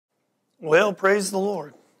Well, praise the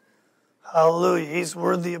Lord. Hallelujah. He's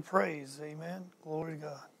worthy of praise. Amen. Glory to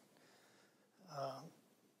God.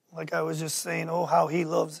 Like I was just saying, oh, how he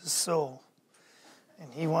loves his soul.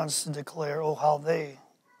 And he wants to declare, oh, how they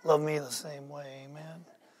love me the same way. Amen.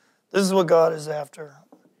 This is what God is after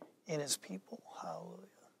in his people. Hallelujah.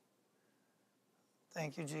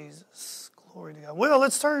 Thank you, Jesus. Glory to God. Well,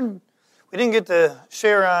 let's turn. We didn't get to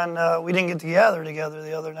share on, we didn't get to gather together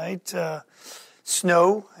the other night.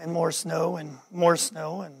 Snow, and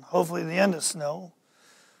hopefully the end of snow.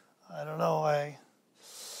 I don't know,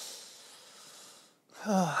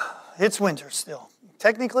 it's winter still.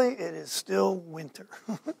 Technically, it is still winter.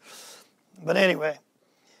 But anyway,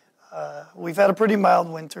 we've had a pretty mild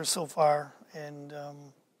winter so far, and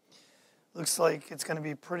looks like it's going to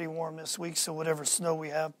be pretty warm this week, so whatever snow we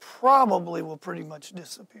have probably will pretty much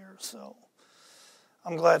disappear. So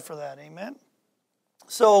I'm glad for that, amen.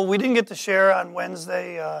 So we didn't get to share on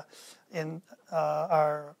Wednesday in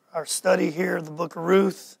our study here, the book of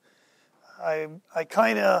Ruth. I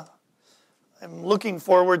kind of am looking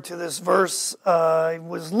forward to this verse. I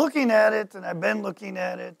was looking at it, and I've been looking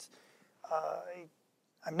at it.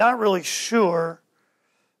 I'm not really sure.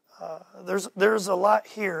 There's a lot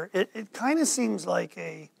here. It kind of seems like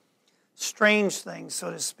a strange thing,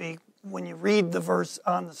 so to speak, when you read the verse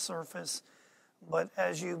on the surface. But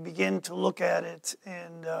as you begin to look at it,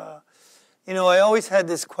 and I always had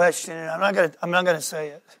this question, and I'm not gonna say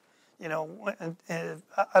it. And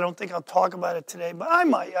I don't think I'll talk about it today, but I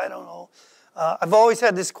might. I don't know. I've always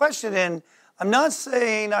had this question, and I'm not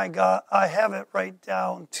saying I have it right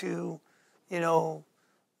down to,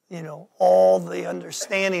 all the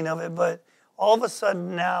understanding of it, but all of a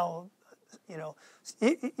sudden now, you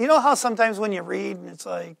know how sometimes when you read and it's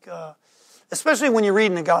like. Especially when you read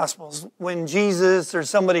in the Gospels, when Jesus or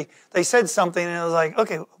somebody, they said something and it was like,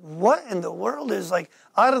 okay, what in the world is like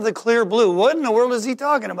out of the clear blue? What in the world is he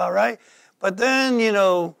talking about, right? But then,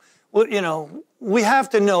 we have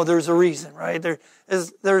to know there's a reason, right?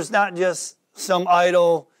 There's not just some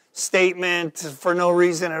idle statement for no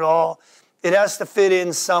reason at all. It has to fit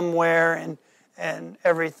in somewhere and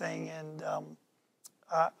everything. And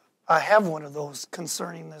I have one of those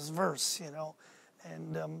concerning this verse,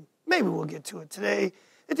 and maybe we'll get to it today.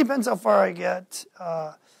 It depends how far I get.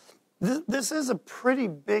 This is a pretty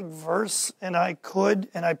big verse, and I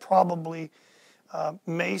probably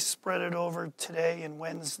may spread it over today and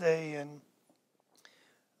Wednesday and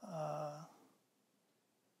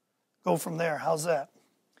go from there. How's that?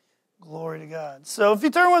 Glory to God. So if you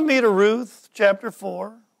turn with me to Ruth chapter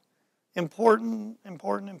 4, important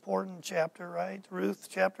chapter, right? Ruth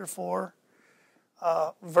chapter 4.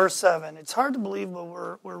 Verse 7. It's hard to believe, but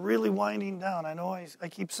we're really winding down. I know I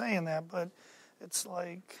keep saying that, but it's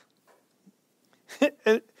like,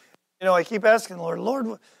 I keep asking the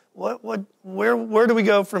Lord, where do we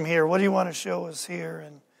go from here? What do you want to show us here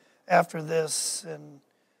and after this? And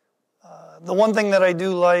the one thing that I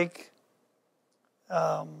do like,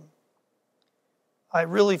 I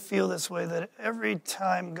really feel this way, that every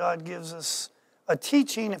time God gives us a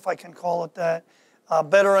teaching, if I can call it that,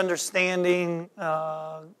 better understanding,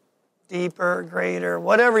 deeper, greater,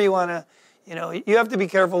 whatever you want to, you have to be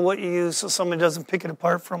careful what you use so somebody doesn't pick it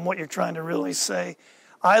apart from what you're trying to really say.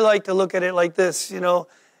 I like to look at it like this,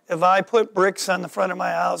 if I put bricks on the front of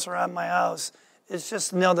my house or on my house, it's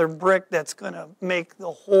just another brick that's going to make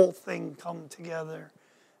the whole thing come together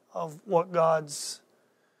of what God's.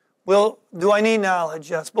 Well, do I need knowledge?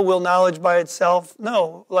 Yes, but will knowledge by itself?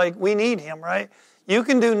 No, we need Him, right? You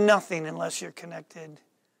can do nothing unless you're connected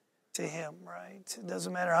to Him, right? It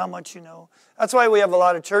doesn't matter how much you know. That's why we have a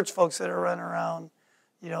lot of church folks that are running around.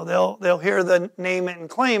 They'll hear the name it and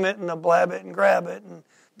claim it, and they'll blab it and grab it and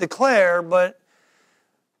declare, but,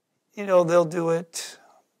 they'll do it,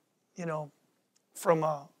 from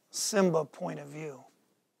a Simba point of view.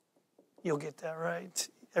 You'll get that, right?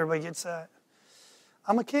 Everybody gets that.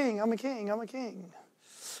 I'm a king, I'm a king, I'm a king.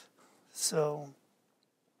 So,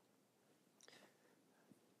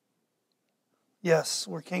 yes,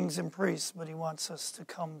 we're kings and priests, but He wants us to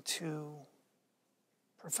come to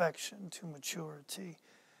perfection, to maturity.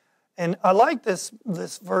 And I like this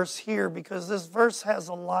verse here because this verse has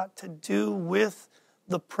a lot to do with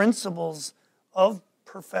the principles of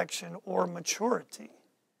perfection or maturity,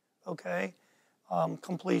 okay?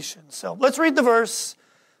 Completion. So let's read the verse.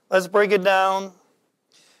 Let's break it down.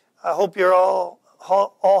 I hope you're all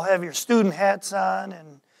have your student hats on,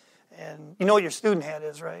 and you know what your student hat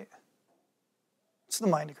is, right? It's the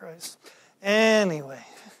mind of Christ. Anyway,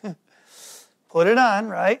 put it on,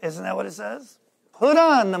 right? Isn't that what it says? Put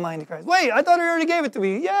on the mind of Christ. Wait, I thought He already gave it to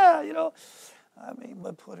me. Yeah,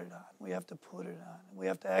 But put it on. We have to put it on. We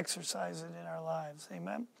have to exercise it in our lives.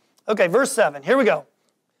 Amen? Okay, verse 7. Here we go.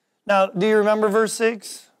 Now, do you remember verse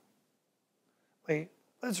 6? Wait,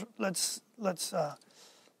 let's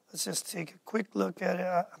just take a quick look at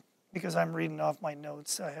it because I'm reading off my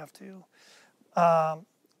notes. I have to.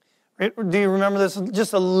 Do you remember this?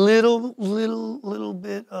 Just a little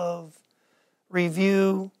bit of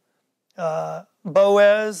review.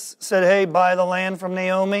 Boaz said, hey, buy the land from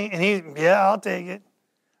Naomi. And I'll take it.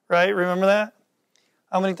 Right? Remember that?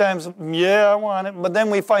 How many times, I want it. But then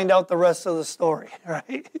we find out the rest of the story,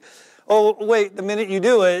 right? Oh, wait, the minute you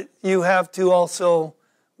do it, you have to also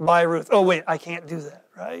buy Ruth. Oh, wait, I can't do that,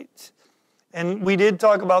 right? And we did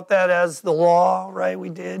talk about that as the law, right? We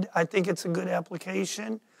did. I think it's a good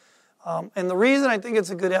application. And the reason I think it's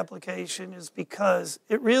a good application is because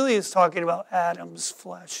it really is talking about Adam's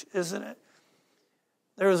flesh, isn't it?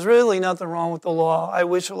 There's really nothing wrong with the law. I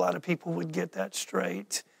wish a lot of people would get that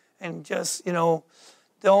straight and just,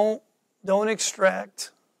 don't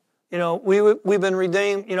extract. We've been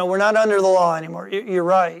redeemed. We're not under the law anymore. You're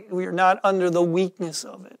right. We're not under the weakness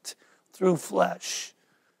of it through flesh,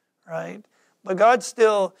 right? But God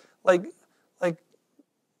still,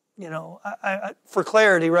 for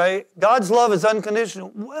clarity, right? God's love is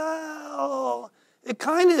unconditional. Well, it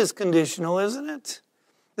kind of is conditional, isn't it?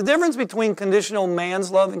 The difference between conditional man's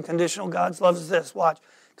love and conditional God's love is this. Watch.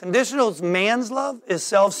 Conditional man's love is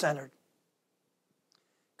self-centered.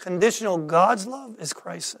 Conditional God's love is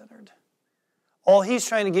Christ-centered. All He's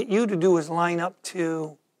trying to get you to do is line up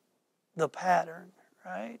to the pattern,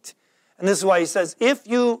 right? And this is why He says, if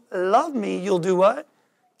you love me, you'll do what?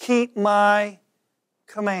 Keep my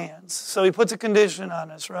commands. So He puts a condition on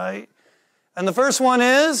us, right? And the first one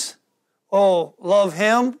is, love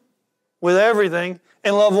Him with everything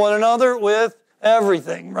and love one another with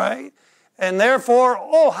everything, right? And therefore,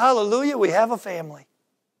 hallelujah, we have a family.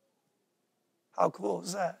 How cool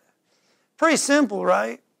is that? Pretty simple,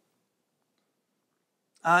 right?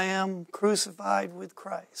 I am crucified with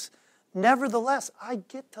Christ. Nevertheless, I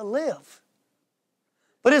get to live.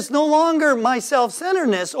 But it's no longer my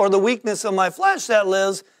self-centeredness or the weakness of my flesh that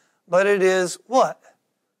lives, but it is what?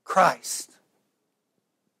 Christ.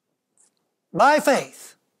 By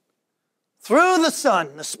faith, through the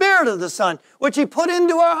Son, the Spirit of the Son, which He put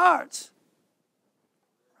into our hearts.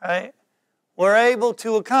 Right? We're able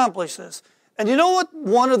to accomplish this. And you know what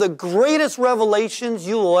one of the greatest revelations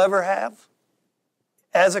you will ever have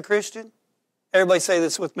as a Christian? Everybody say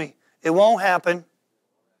this with me. It won't happen.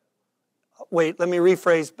 Wait, let me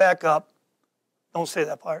rephrase. Back up. Don't say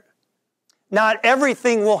that part. Not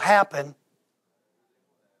everything will happen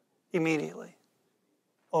immediately,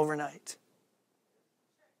 overnight.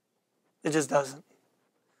 It just doesn't.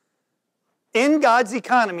 In God's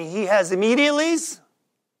economy, He has immediatelys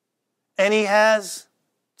and He has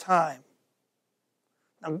time.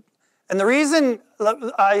 And the reason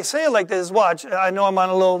I say it like this, watch, I know I'm on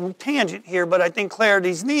a little tangent here, but I think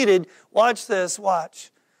clarity's needed. Watch this,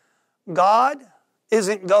 watch. God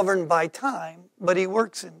isn't governed by time, but He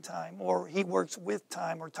works in time, or He works with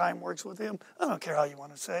time, or time works with Him. I don't care how you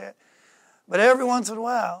want to say it. But every once in a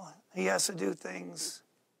while, He has to do things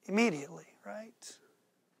immediately, right?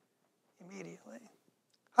 Immediately.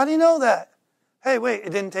 How do you know that? Hey, wait, it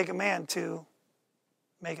didn't take a man to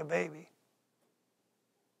make a baby.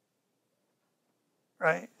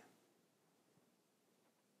 Right?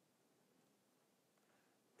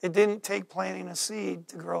 It didn't take planting a seed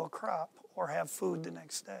to grow a crop or have food the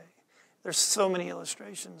next day. There's so many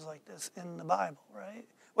illustrations like this in the Bible, right?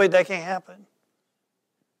 Wait, that can't happen.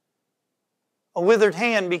 A withered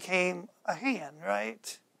hand became a hand,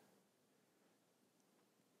 right?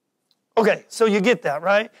 Okay, so you get that,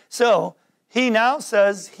 right? So He now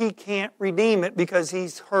says He can't redeem it because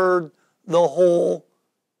He's heard the whole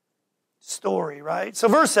story, right? So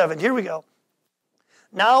verse 7, here we go.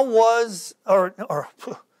 Now this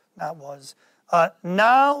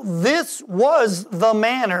was the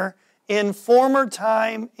manner in former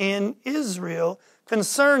time in Israel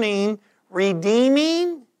concerning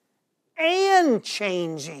redeeming and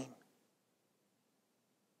changing.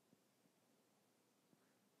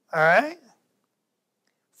 All right?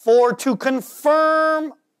 For to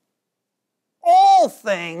confirm all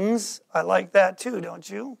things, I like that too, don't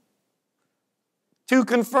you? To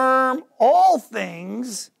confirm all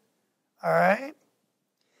things, all right?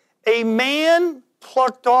 A man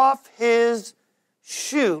plucked off his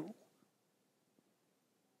shoe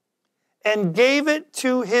and gave it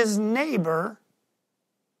to his neighbor,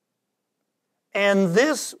 and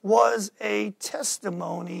this was a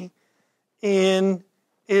testimony in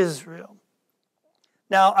Israel.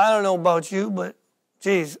 Now, I don't know about you, but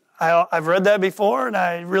geez, I've read that before, and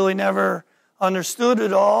I really never understood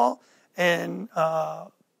it all. And,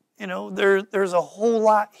 there's a whole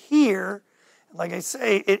lot here. Like I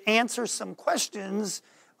say, it answers some questions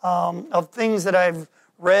of things that I've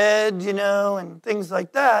read, and things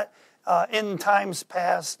like that in times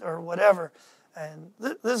past or whatever. And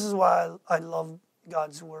this is why I love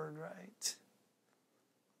God's Word, right?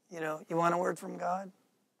 You want a word from God?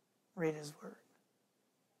 Read His Word.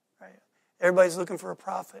 Right? Everybody's looking for a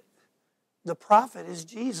prophet. The prophet is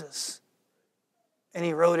Jesus. And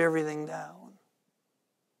He wrote everything down.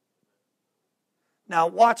 Now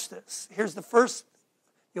watch this. Here's the first.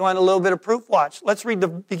 You want a little bit of proof? Watch. Let's read the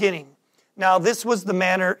beginning. Now this was the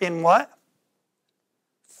manner in what?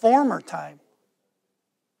 Former time.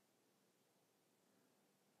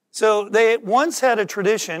 So they once had a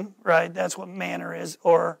tradition, right? That's what manner is,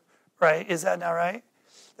 or, right? Is that not right?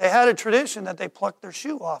 They had a tradition that they plucked their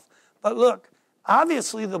shoe off. But look,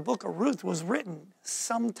 obviously the book of Ruth was written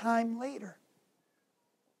sometime later.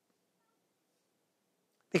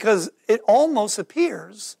 Because it almost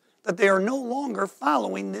appears that they are no longer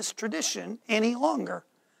following this tradition any longer.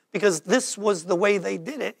 Because this was the way they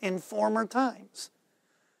did it in former times.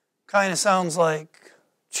 Kind of sounds like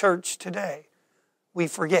church today. We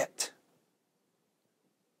forget.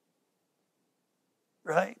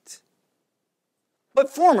 Right? But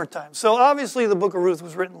former times. So obviously the book of Ruth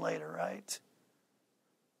was written later, right?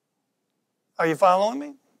 Are you following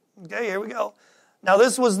me? Okay, here we go. Now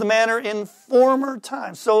this was the manner in former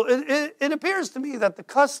times. So it appears to me that the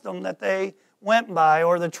custom that they went by,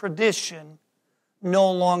 or the tradition, no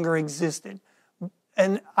longer existed.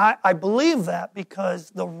 And I believe that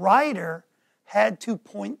because the writer had to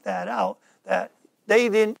point that out, that they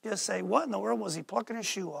didn't just say, what in the world was he plucking his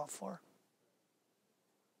shoe off for?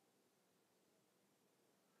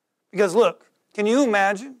 Because look, can you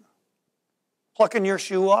imagine plucking your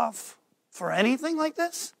shoe off for anything like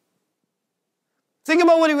this? Think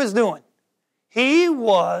about what he was doing. He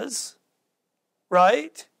was,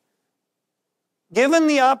 right, given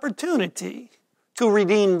the opportunity to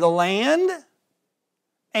redeem the land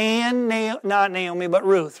and, not Naomi, but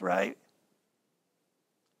Ruth, right?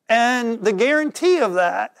 And the guarantee of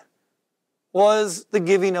that was the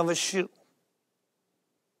giving of a shoe.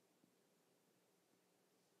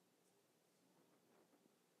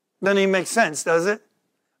 Doesn't even make sense, does it?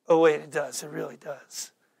 Oh, wait, it does. It really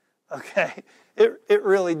does. Okay, it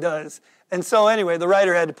really does. And so anyway, the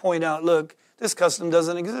writer had to point out, look, this custom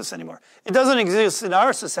doesn't exist anymore. It doesn't exist in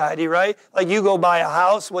our society, right? Like you go buy a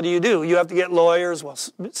house, what do? You have to get lawyers. Well,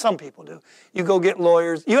 some people do. You go get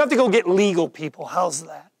lawyers. You have to go get legal people. How's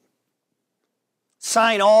that?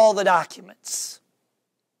 Sign all the documents,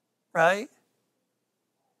 right?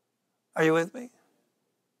 Are you with me?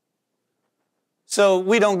 So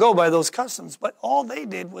we don't go by those customs, but all they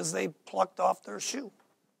did was they plucked off their shoe.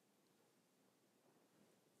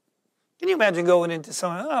 Can you imagine going into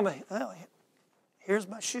someone, here's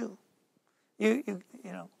my shoe. You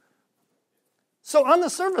know. So on the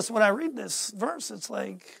surface, when I read this verse, it's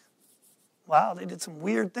like, wow, they did some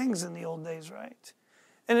weird things in the old days, right?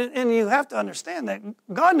 And you have to understand that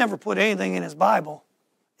God never put anything in His Bible,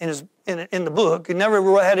 in the book. He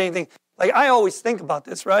never had anything. Like I always think about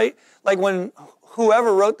this, right? Like when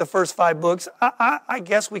whoever wrote the first 5 books, I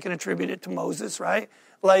guess we can attribute it to Moses, right?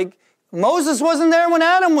 Like Moses wasn't there when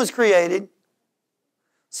Adam was created.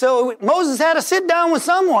 So Moses had to sit down with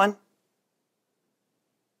someone.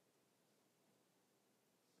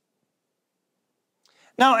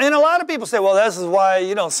 Now, and a lot of people say, well, this is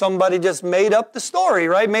why, somebody just made up the story,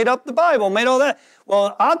 right? Made up the Bible, made all that.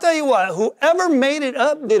 Well, I'll tell you what, whoever made it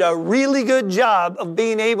up did a really good job of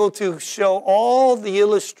being able to show all the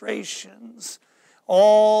illustrations,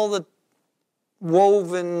 all the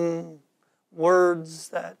woven words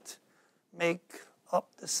that make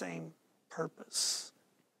up the same purpose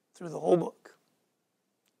through the whole book.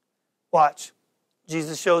 Watch.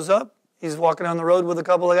 Jesus shows up. He's walking on the road with a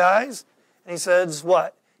couple of guys. And he says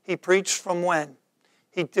what? He preached from when?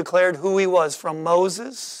 He declared who he was from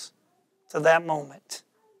Moses to that moment.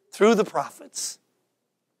 Through the prophets.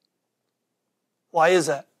 Why is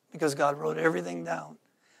that? Because God wrote everything down.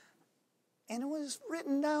 And it was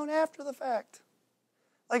written down after the fact.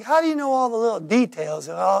 Like, how do you know all the little details?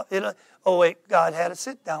 Oh, wait, God had to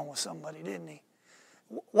sit down with somebody, didn't He?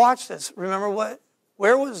 Watch this. Remember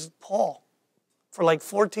where was Paul for like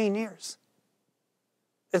 14 years?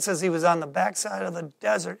 It says he was on the backside of the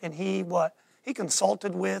desert, and he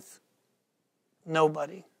consulted with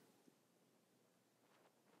nobody.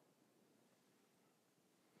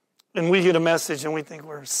 And we get a message and we think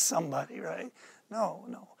we're somebody, right? No.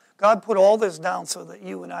 God put all this down so that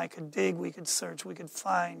you and I could dig, we could search, we could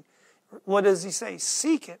find. What does he say?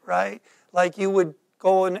 Seek it, right? Like you would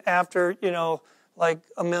go in after, like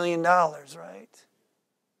 $1 million, right?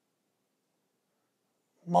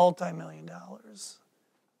 Multi-million dollars.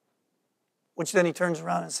 Which then he turns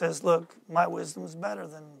around and says, look, my wisdom is better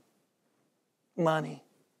than money.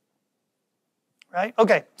 Right?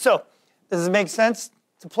 Okay, so does it make sense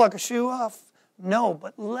to pluck a shoe off? No,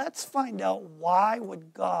 but let's find out why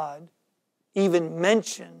would God even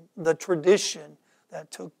mention the tradition that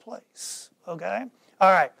took place. Okay?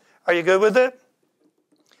 All right. Are you good with it?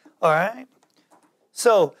 All right.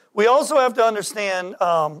 So we also have to understand,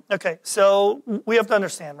 we have to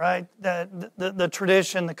understand, right, that the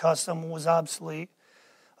tradition, the custom was obsolete.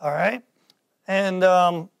 All right?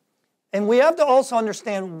 And we have to also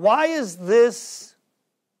understand, why is this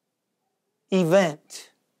event,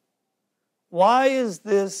 why is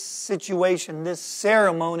this situation, this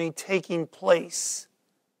ceremony taking place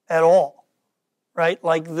at all? Right?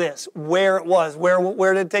 Like this. Where it was.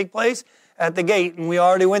 Where did it take place? At the gate. And we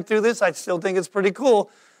already went through this. I still think it's pretty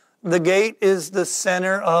cool. The gate is the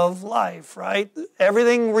center of life, right?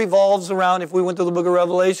 Everything revolves around, if we went to the book of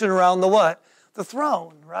Revelation, around the what? The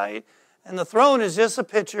throne, right? And the throne is just a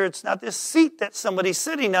picture. It's not this seat that somebody's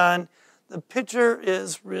sitting on. The picture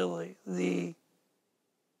is really the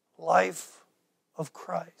life of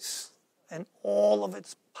Christ and all of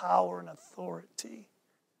its power and authority.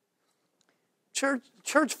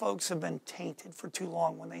 Church folks have been tainted for too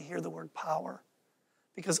long when they hear the word power,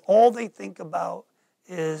 because all they think about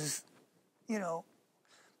is,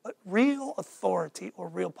 but real authority or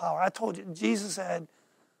real power. I told you, Jesus had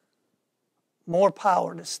more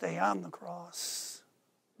power to stay on the cross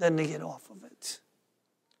than to get off of it.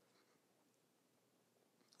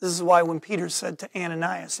 This is why when Peter said to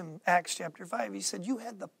Ananias in Acts chapter 5, he said, you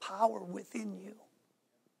had the power within you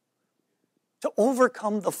to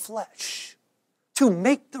overcome the flesh, to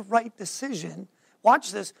make the right decision,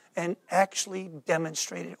 watch this, and actually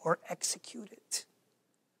demonstrate it or execute it.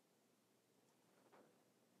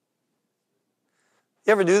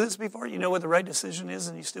 You ever do this before? You know what the right decision is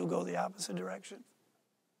and you still go the opposite direction?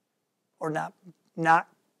 Or not,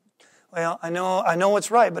 well, I know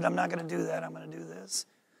what's right, but I'm not going to do that. I'm going to do this.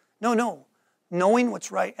 No. Knowing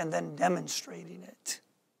what's right and then demonstrating it.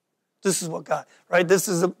 This is what God, right? This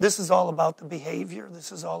is all about the behavior.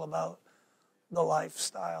 This is all about the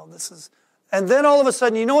lifestyle. And then all of a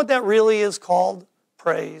sudden, you know what that really is called?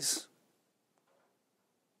 Praise.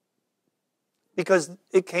 Because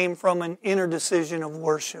it came from an inner decision of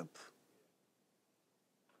worship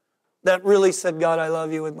that really said, God, I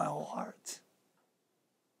love you with my whole heart.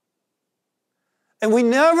 And we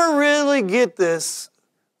never really get this,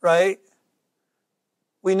 right?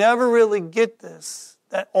 We never really get this,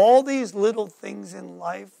 that all these little things in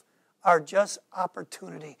life are just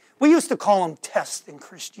opportunity. We used to call them tests in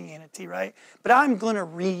Christianity, right? But I'm going to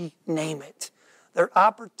rename it. They're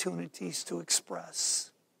opportunities to express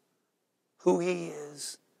who He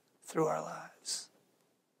is through our lives.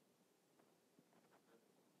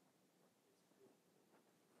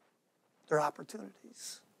 They're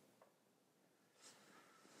opportunities.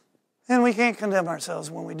 And we can't condemn ourselves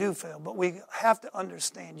when we do fail, but we have to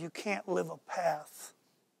understand you can't live a path,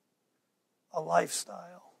 a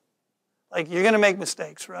lifestyle. Like, you're going to make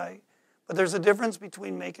mistakes, right? But there's a difference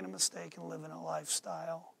between making a mistake and living a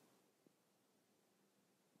lifestyle.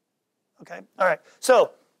 Okay? All right.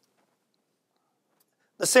 So,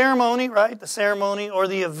 the ceremony, right? The ceremony or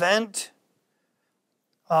the event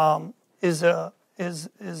is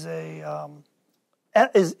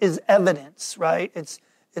evidence, right?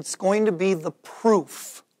 It's going to be the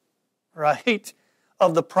proof, right,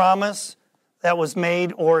 of the promise that was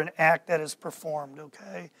made or an act that is performed,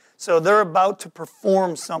 okay? So they're about to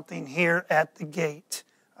perform something here at the gate,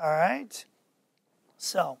 all right?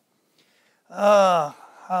 So,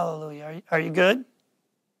 hallelujah. Are you good?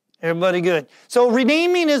 Everybody good? So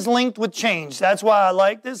redeeming is linked with change. That's why I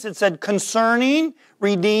like this. It said concerning,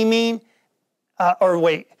 redeeming,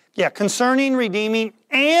 concerning, redeeming,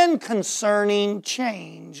 and concerning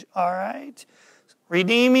change, all right?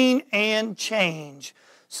 Redeeming and change.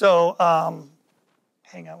 So,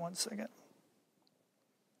 hang on one second.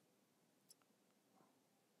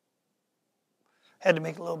 Had to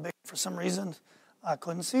make it a little big for some reason. I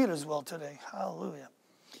couldn't see it as well today. Hallelujah.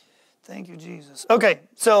 Thank you, Jesus. Okay,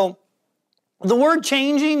 so the word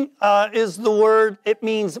changing is the word, it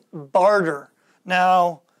means barter.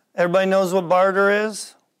 Now, everybody knows what barter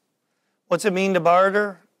is? What's it mean to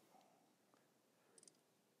barter?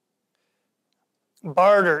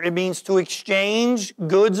 Barter, it means to exchange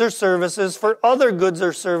goods or services for other goods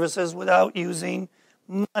or services without using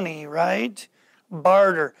money, right?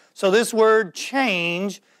 Barter. So this word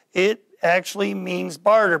change, it actually means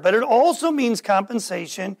barter, but it also means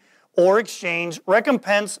compensation or exchange,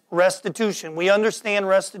 recompense, restitution. We understand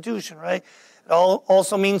restitution, right? It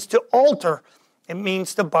also means to alter. It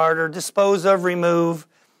means to barter, dispose of, remove.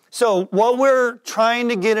 So what we're trying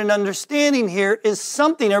to get an understanding here is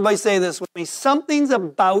something, everybody say this with me, something's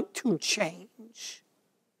about to change.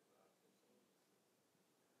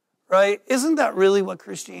 Right? Isn't that really what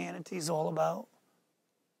Christianity is all about?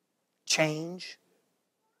 Change.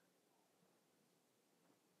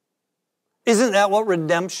 Isn't that what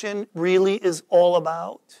redemption really is all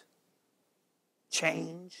about?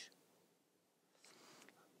 Change.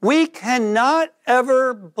 We cannot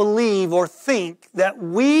ever believe or think that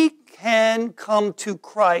we can come to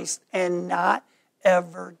Christ and not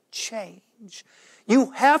ever change.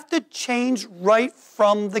 You have to change right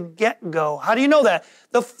from the get-go. How do you know that?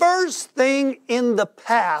 The first thing in the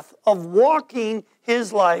path of walking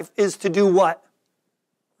his life is to do what?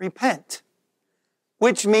 Repent.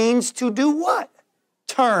 Which means to do what?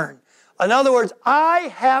 Turn. In other words,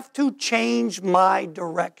 I have to change my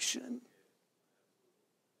direction.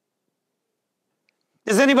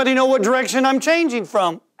 Does anybody know what direction I'm changing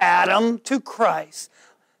from? Adam to Christ.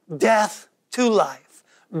 Death to life.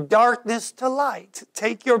 Darkness to light.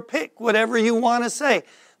 Take your pick, whatever you want to say.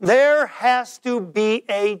 There has to be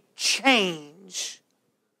a change.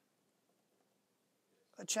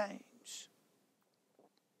 A change.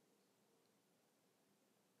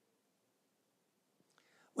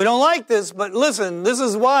 We don't like this, but listen, this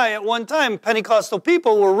is why at one time Pentecostal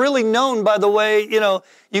people were really known by the way,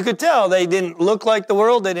 you could tell they didn't look like the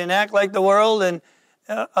world, they didn't act like the world, and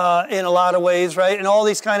in a lot of ways, right? And all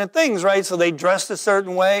these kind of things, right? So they dressed a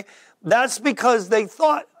certain way. That's because they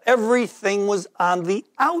thought everything was on the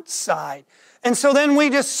outside. And so then we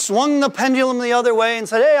just swung the pendulum the other way and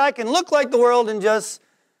said, hey, I can look like the world and just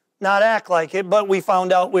not act like it. But we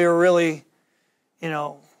found out we were really,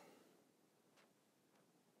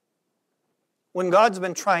 when God's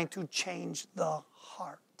been trying to change the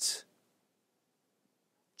heart,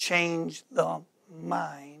 change the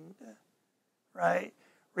mind, right?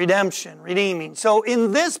 Redemption, redeeming. So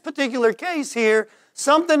in this particular case here,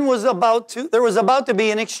 there was about to be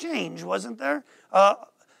an exchange, wasn't there?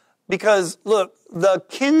 Because look, the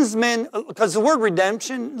kinsman, because the word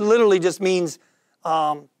redemption literally just means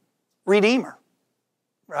redeemer,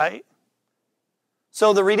 right?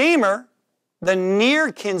 So the redeemer, the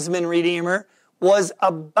near kinsman redeemer, was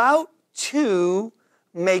about to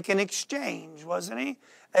make an exchange, wasn't he?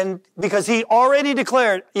 And because he already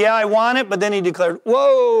declared, yeah, I want it, but then he declared,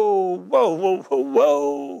 whoa,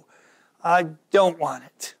 I don't want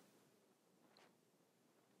it.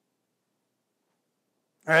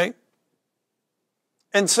 Right?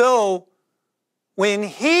 And so, when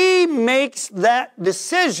he makes that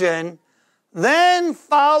decision, then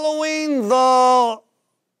following the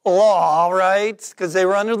law, right? Because they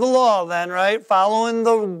were under the law then, right? Following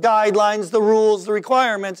the guidelines, the rules, the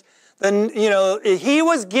requirements, then, he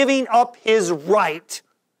was giving up his right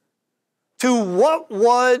to what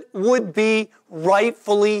would be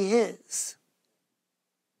rightfully his.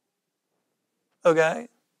 Okay?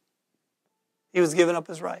 He was giving up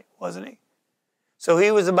his right, wasn't he? So he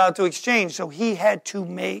was about to exchange. So he had to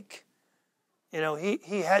make,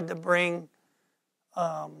 he had to bring,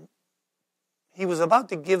 he was about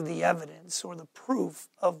to give the evidence or the proof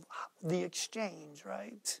of the exchange,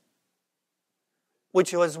 right?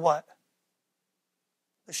 Which was what?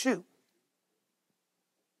 The shoe.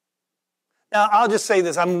 Now, I'll just say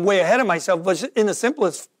this. I'm way ahead of myself, but in the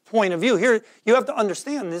simplest point of view, here, you have to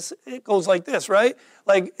understand this. It goes like this, right?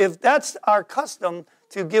 Like, if that's our custom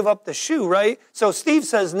to give up the shoe, right? So Steve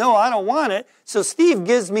says, no, I don't want it. So Steve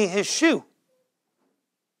gives me his shoe,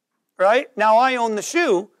 right? Now I own the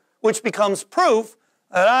shoe, which becomes proof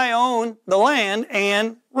that I own the land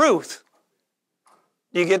and Ruth.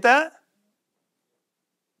 Do you get that?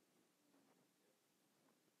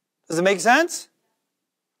 Does it make sense?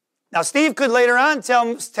 Now, Steve could later on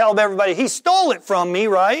tell everybody, he stole it from me,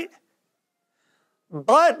 right?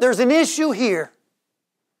 But there's an issue here.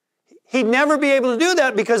 He'd never be able to do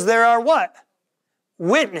that because there are what?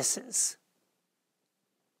 Witnesses.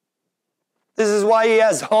 This is why he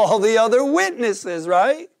has all the other witnesses,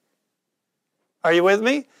 right? Are you with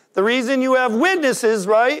me? The reason you have witnesses,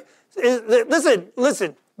 right?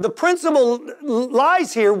 Listen. The principle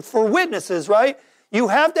lies here for witnesses, right? You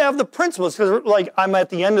have to have the principles, because like I'm at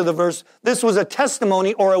the end of the verse, this was a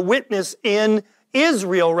testimony or a witness in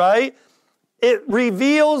Israel, right? It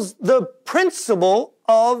reveals the principle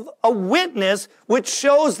of a witness, which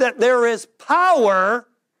shows that there is power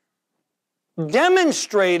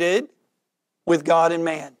demonstrated with God and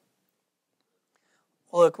man.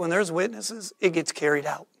 Look, when there's witnesses, it gets carried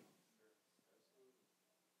out.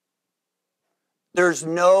 There's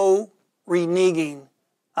no reneging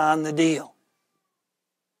on the deal.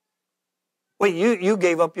 Wait, you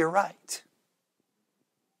gave up your right.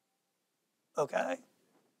 Okay?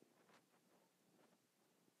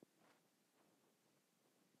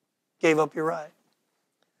 Gave up your right.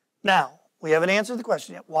 Now, we haven't answered the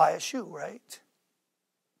question yet. Why a shoe, right?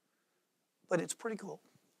 But it's pretty cool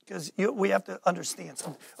because we have to understand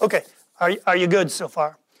something. Okay, are you good so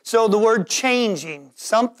far? So the word changing,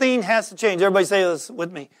 something has to change. Everybody say this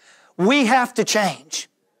with me. We have to change.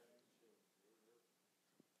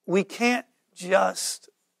 We can't just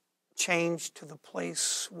change to the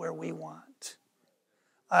place where we want.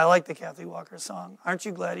 I like the Kathy Walker song. Aren't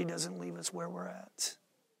you glad he doesn't leave us where we're at?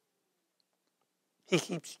 He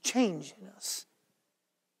keeps changing us.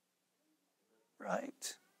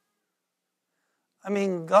 Right? I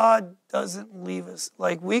mean, God doesn't leave us.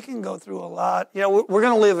 Like, we can go through a lot. You know, we're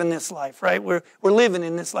going to live in this life, right? We're living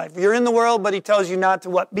in this life. You're in the world, but he tells you not to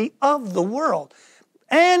what? Be of the world.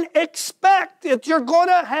 And expect that you're going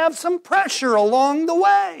to have some pressure along the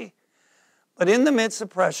way. But in the midst of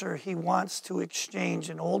pressure, he wants to exchange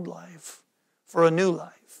an old life for a new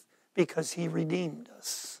life because he redeemed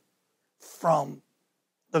us from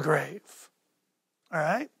the grave. All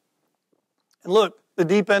right? And look, the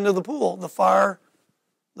deep end of the pool, the far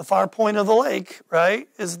point of the lake, right,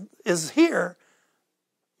 is here.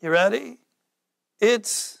 You ready?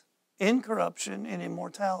 It's incorruption and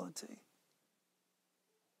immortality.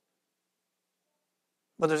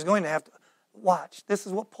 But there's going to have to, watch, this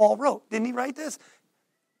is what Paul wrote. Didn't he write this?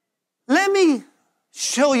 Let me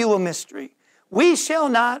show you a mystery. We shall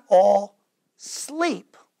not all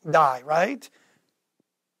sleep, die, right?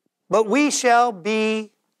 But we shall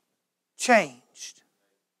be changed.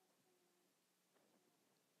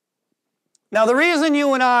 Now, the reason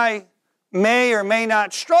you and I may or may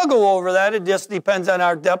not struggle over that, it just depends on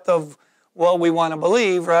our depth of what we want to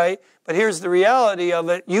believe, right? But here's the reality of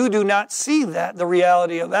it. You do not see that, the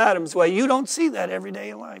reality of Adam's way. You don't see that every day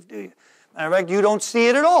in life, do you? Matter of fact, you don't see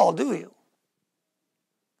it at all, do you?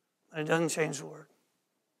 But it doesn't change the word.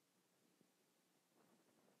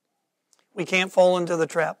 We can't fall into the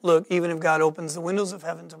trap. Look, even if God opens the windows of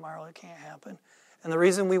heaven tomorrow, it can't happen. And the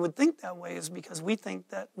reason we would think that way is because we think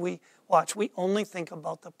that we only think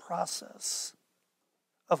about the process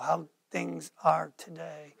of how things are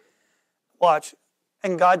today. Watch.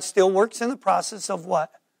 And God still works in the process of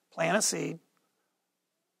what? Plant a seed.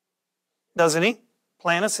 Doesn't he?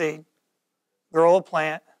 Plant a seed. Grow a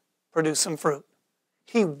plant. Produce some fruit.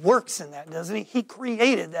 He works in that, doesn't he? He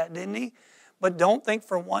created that, didn't he? But don't think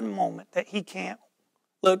for one moment that he can't.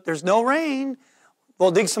 Look, there's no rain. Well,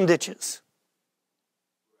 dig some ditches.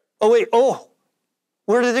 Oh, wait. Oh,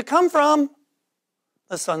 where did it come from?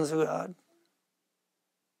 The sons of God.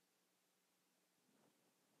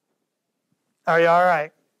 Are you all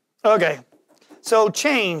right? Okay. So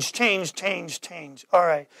change. All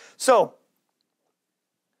right. So,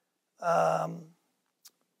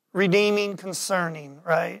 redeeming, concerning,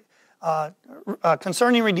 right?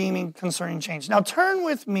 Concerning, redeeming, concerning change. Now turn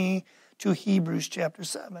with me to Hebrews chapter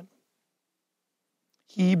 7.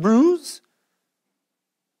 Hebrews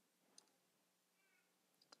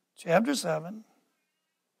chapter 7.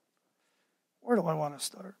 Where do I want to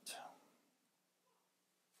start?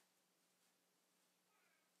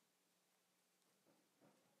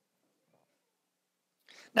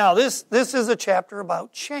 Now, this is a chapter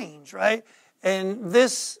about change, right? And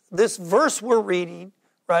this verse we're reading,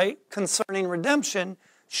 right, concerning redemption,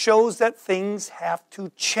 shows that things have to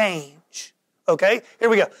change. Okay? Here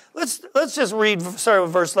we go. Let's just read, start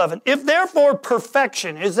with verse 11. If therefore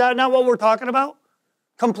perfection, is that not what we're talking about?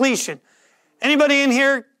 Completion. Anybody in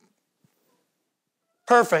here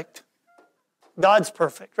perfect? God's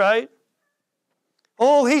perfect, right?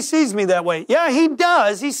 Oh, he sees me that way. Yeah, he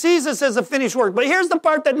does. He sees us as a finished work. But here's the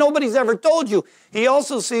part that nobody's ever told you. He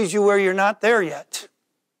also sees you where you're not there yet.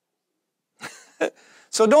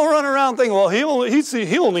 So don't run around thinking, well, he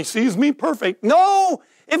only sees me perfect. No,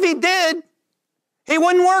 if he did, he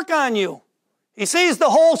wouldn't work on you. He sees the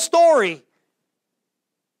whole story.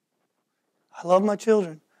 I love my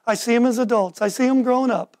children. I see them as adults. I see them growing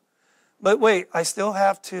up. But wait, I still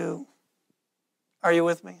have to. Are you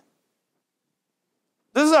with me?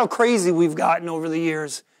 This is how crazy we've gotten over the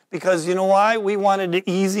years. Because you know why? We wanted an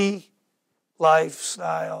easy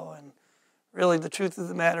lifestyle. And really the truth of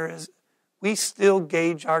the matter is we still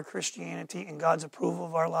gauge our Christianity and God's approval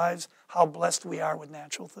of our lives, how blessed we are with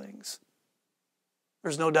natural things.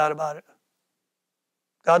 There's no doubt about it.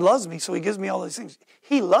 God loves me, so he gives me all those things.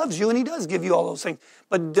 He loves you, and he does give you all those things.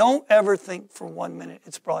 But don't ever think for 1 minute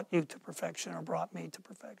it's brought you to perfection or brought me to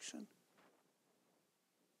perfection.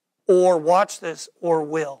 Or, watch this, or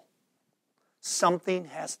will. Something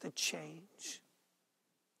has to change.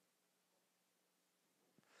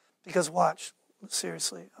 Because watch,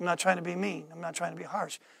 seriously, I'm not trying to be mean. I'm not trying to be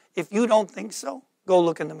harsh. If you don't think so, go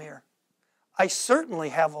look in the mirror. I certainly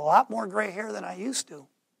have a lot more gray hair than I used to.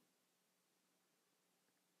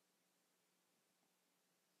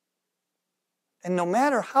 And no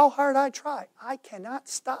matter how hard I try, I cannot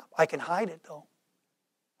stop. I can hide it, though.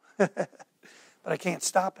 But I can't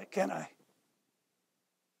stop it, can I?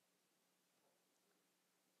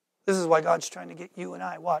 This is why God's trying to get you and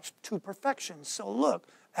I, watch, to perfection. So look,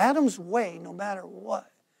 Adam's way, no matter what,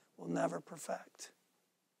 will never perfect.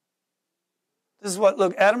 This is what,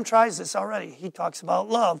 look, Adam tries this already. He talks about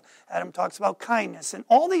love. Adam talks about kindness and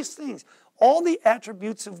all these things, all the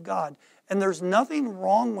attributes of God. And there's nothing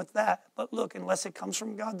wrong with that. But look, unless it comes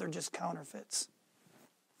from God, they're just counterfeits.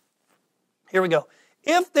 Here we go.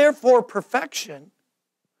 If therefore perfection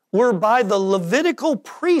were by the Levitical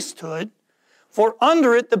priesthood, for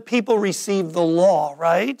under it the people received the law,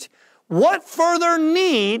 right? What further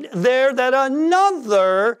need there that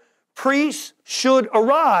another priest should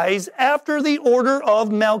arise after the order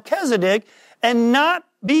of Melchizedek and not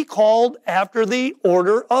be called after the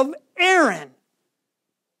order of Aaron?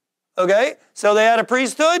 Okay, so they had a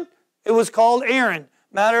priesthood. It was called Aaron.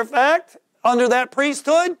 Matter of fact, under that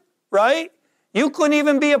priesthood, right, you couldn't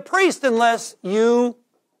even be a priest unless you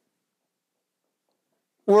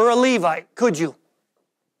were a Levite, could you?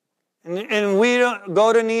 And we don't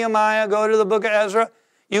go to Nehemiah, go to the book of Ezra.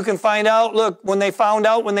 You can find out, look, when they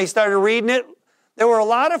started reading it, there were a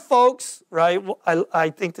lot of folks, right? I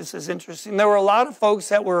think this is interesting. There were a lot of folks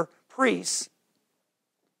that were priests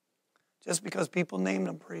just because people named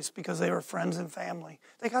them priests, because they were friends and family.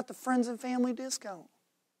 They got the friends and family discount.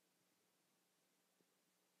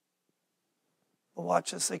 But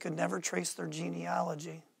watch this, they could never trace their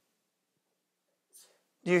genealogy.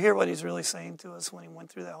 Do you hear what he's really saying to us when he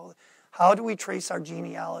went through that whole thing? How do we trace our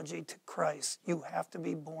genealogy to Christ? You have to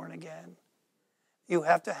be born again. You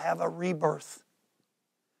have to have a rebirth.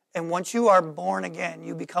 And once you are born again,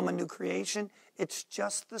 you become a new creation. It's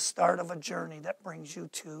just the start of a journey that brings you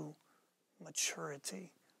to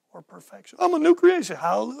maturity or perfection. I'm a new creation.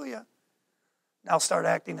 Hallelujah. Now start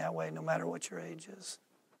acting that way no matter what your age is.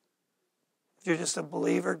 If you're just a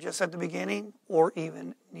believer just at the beginning or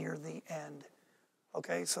even near the end.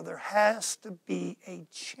 Okay, so there has to be a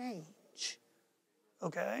change.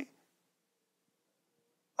 Okay?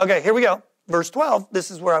 Okay, here we go. Verse 12, this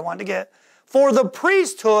is where I wanted to get. For the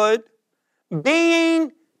priesthood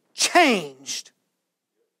being changed.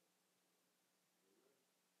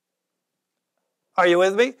 Are you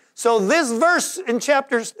with me? So this verse in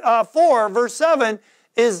chapter 4, verse 7,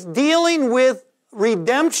 is dealing with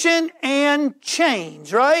redemption and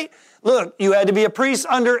change, right? Look, you had to be a priest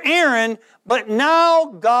under Aaron, but now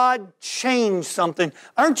God changed something.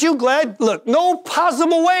 Aren't you glad? Look, no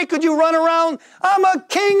possible way could you run around, I'm a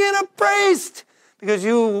king and a priest, because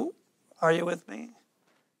are you with me?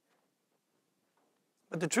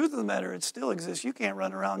 But the truth of the matter, it still exists. You can't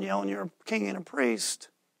run around yelling you're a king and a priest.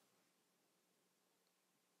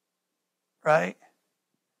 Right?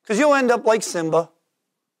 Because you'll end up like Simba.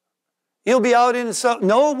 You'll be out in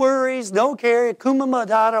no worries, no care, kuma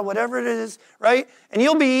matata, whatever it is, right? And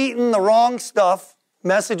you'll be eating the wrong stuff,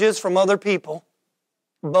 messages from other people,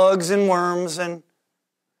 bugs and worms, and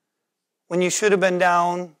when you should have been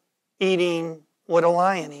down eating what a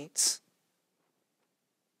lion eats.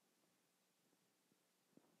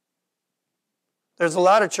 There's a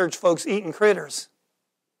lot of church folks eating critters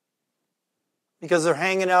because they're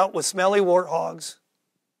hanging out with smelly warthogs,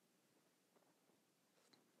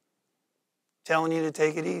 telling you to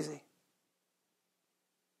take it easy.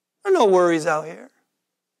 There are no worries out here.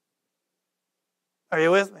 Are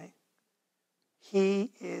you with me?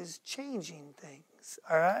 He is changing things,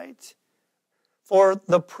 all right? For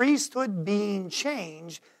the priesthood being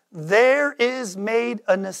changed, there is made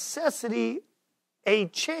a necessity, a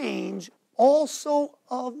change also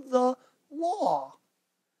of the law.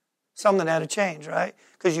 Something had to change, right?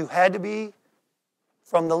 Because you had to be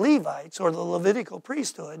from the Levites or the Levitical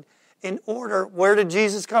priesthood in order. Where did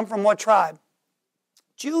Jesus come from? What tribe?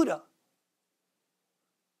 Judah.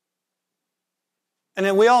 And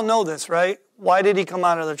then we all know this, right? Why did he come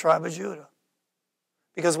out of the tribe of Judah?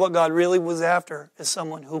 Because what God really was after is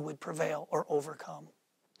someone who would prevail or overcome.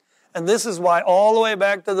 And this is why all the way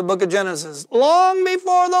back to the book of Genesis, long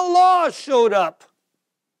before the law showed up.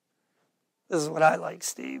 This is what I like,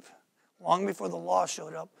 Steve. long before the law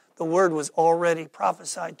showed up, the word was already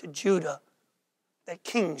prophesied to Judah that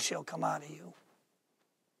kings shall come out of you.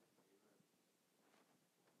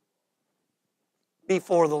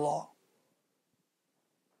 Before the law.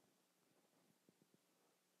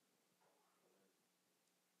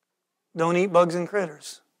 Don't eat bugs and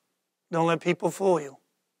critters. Don't let people fool you.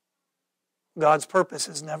 God's purpose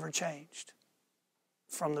has never changed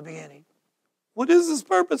from the beginning. What is His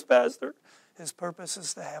purpose, Pastor? His purpose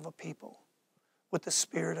is to have a people with the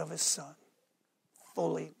spirit of His Son,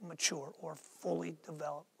 fully mature or fully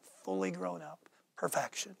developed, fully grown up,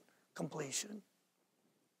 perfection, completion.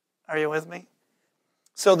 Are you with me?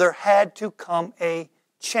 So there had to come a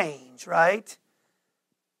change, right?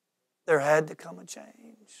 There had to come a change.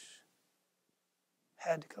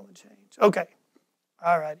 Had to come a change. Okay.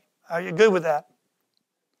 All righty. Are you good with that?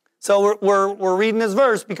 So we're reading this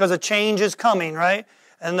verse because a change is coming, right?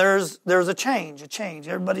 And there's a change.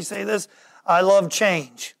 Everybody say this. I love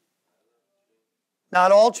change.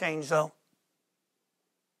 Not all change, though.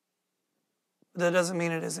 But that doesn't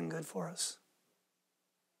mean it isn't good for us.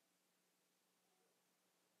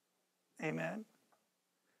 Amen.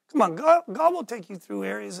 Come on, God will take you through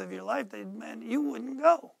areas of your life that, man, you wouldn't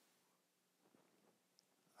go.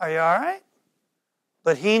 Are you all right?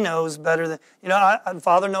 But He knows better than,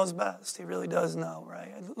 Father knows best. He really does know,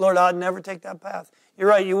 right? Lord, I'd never take that path. You're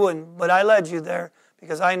right, you wouldn't. But I led you there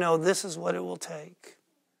because I know this is what it will take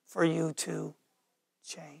for you to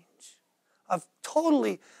change. I've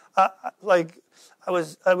totally, I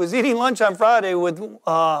was eating lunch on Friday with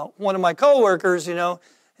one of my coworkers,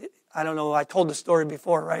 I don't know, I told the story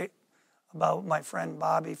before, right? About my friend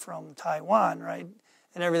Bobby from Taiwan, right?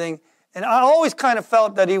 And everything. And I always kind of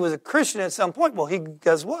felt that he was a Christian at some point. Well,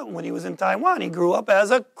 guess what? When he was in Taiwan, he grew up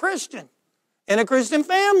as a Christian in a Christian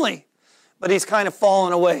family. But he's kind of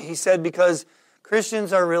fallen away. He said because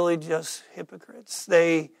Christians are really just hypocrites.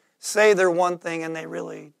 They say they're one thing and they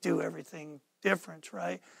really do everything different,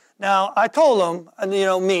 right? Now, I told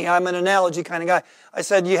him, me, I'm an analogy kind of guy. I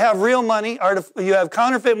said, you have real money, you have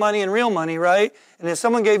counterfeit money and real money, right? And if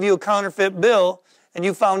someone gave you a counterfeit bill, and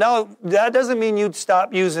you found out, that doesn't mean you'd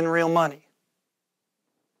stop using real money.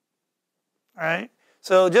 All right?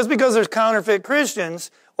 So just because there's counterfeit Christians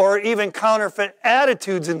or even counterfeit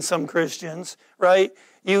attitudes in some Christians, right,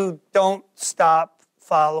 you don't stop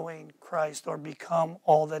following Christ or become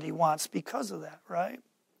all that He wants because of that, right?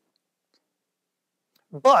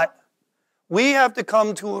 But we have to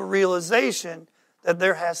come to a realization that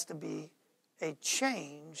there has to be a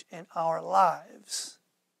change in our lives.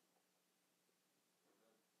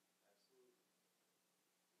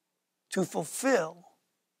 To fulfill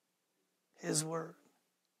His word.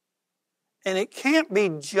 And it can't be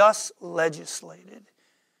just legislated.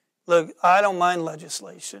 Look, I don't mind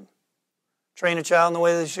legislation. Train a child in the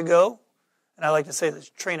way they should go. And I like to say this,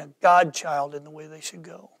 train a godchild in the way they should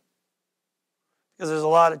go. Because there's a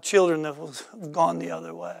lot of children that have gone the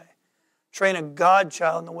other way. Train a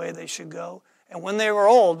godchild in the way they should go. And when they were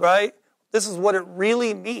old, right, this is what it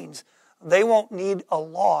really means. They won't need a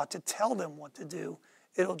law to tell them what to do.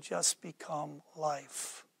 It'll just become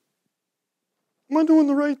life. Am I doing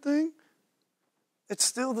the right thing? It's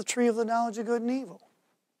still the tree of the knowledge of good and evil.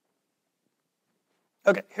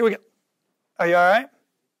 Okay, here we go. Are you all right?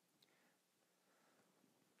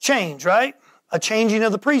 Change, right? A changing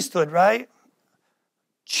of the priesthood, right?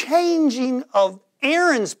 Changing of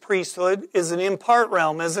Aaron's priesthood is an in part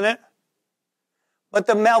realm, isn't it? But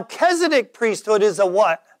the Melchizedek priesthood is a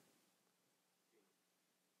what?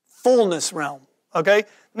 Fullness realm. Okay?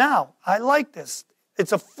 Now, I like this.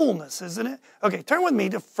 It's a fullness, isn't it? Okay, turn with me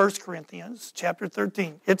to 1 Corinthians chapter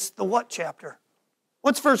 13. It's the what chapter?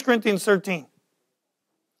 What's 1 Corinthians 13?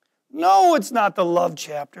 No, it's not the love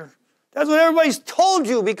chapter. That's what everybody's told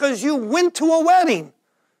you because you went to a wedding.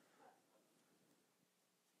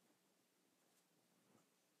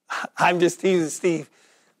 I'm just teasing Steve.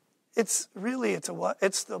 It's a what?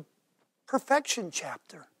 It's the perfection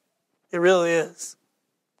chapter. It really is.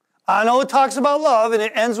 I know it talks about love and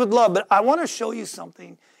it ends with love, but I want to show you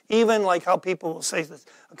something, even like how people will say this.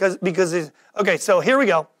 Okay, so here we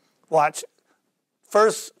go. Watch.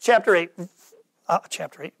 Chapter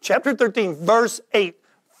 13, verse 8.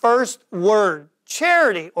 First word,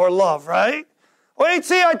 charity or love, right? Wait,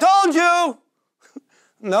 see, I told you.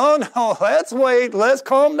 No, let's wait. Let's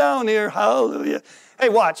calm down here. Hallelujah. Hey,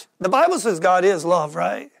 watch. The Bible says God is love,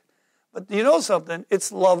 right? But you know something?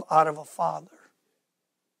 It's love out of a father.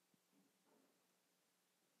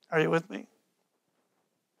 Are you with me?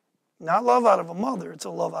 Not love out of a mother. It's a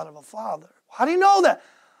love out of a father. How do you know that?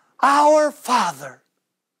 Our Father,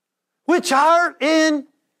 which art in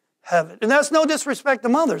heaven. And that's no disrespect to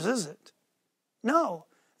mothers, is it? No,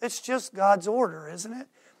 it's just God's order, isn't it?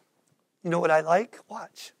 You know what I like?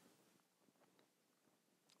 Watch.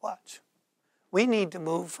 Watch. We need to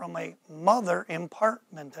move from a mother impart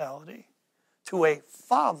mentality to a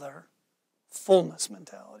father fullness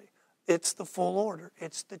mentality. It's the full order.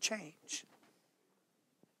 It's the change.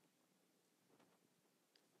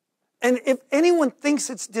 And if anyone thinks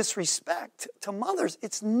it's disrespect to mothers,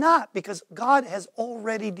 it's not, because God has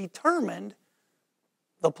already determined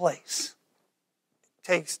the place. It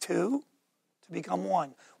takes two to become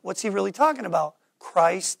one. What's he really talking about?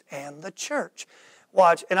 Christ and the church.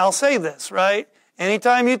 Watch, and I'll say this, right?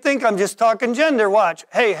 Anytime you think I'm just talking gender, watch.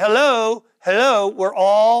 Hey, hello, we're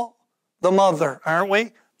all the mother, aren't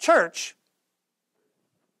we? Church.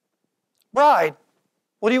 Bride.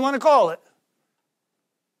 What do you want to call it?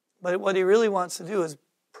 But what he really wants to do is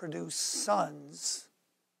produce sons.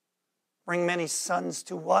 Bring many sons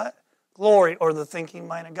to what? Glory, or the thinking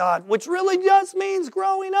mind of God, which really just means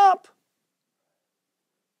growing up.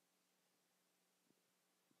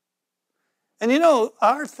 And you know,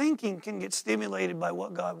 our thinking can get stimulated by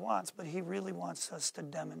what God wants, but he really wants us to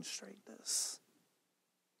demonstrate this.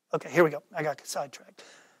 Okay, here we go. I got sidetracked.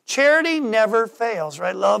 Charity never fails,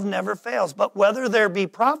 right? Love never fails. But whether there be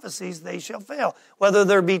prophecies, they shall fail. Whether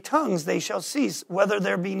there be tongues, they shall cease. Whether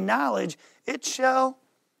there be knowledge, it shall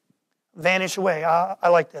vanish away. I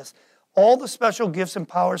like this. All the special gifts and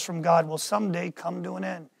powers from God will someday come to an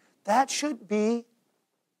end. That should be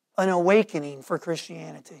an awakening for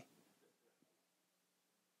Christianity.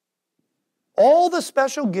 All the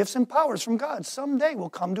special gifts and powers from God someday will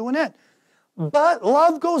come to an end. But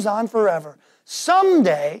love goes on forever.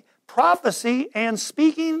 Someday, prophecy and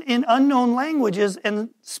speaking in unknown languages and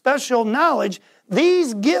special knowledge,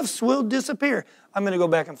 these gifts will disappear. I'm going to go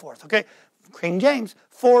back and forth, okay? King James.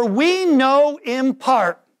 For we know in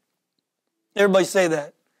part. Everybody say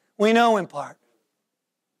that. We know in part.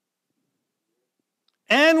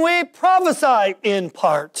 And we prophesy in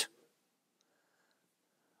part.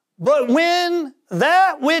 But when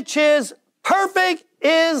that which is perfect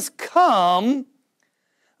is come,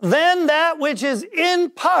 then that which is in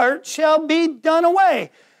part shall be done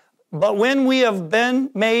away. But when we have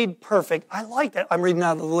been made perfect, I like that. I'm reading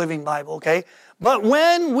out of the Living Bible, okay? But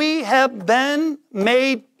when we have been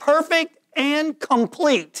made perfect and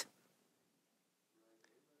complete,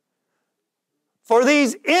 for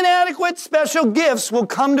these inadequate special gifts will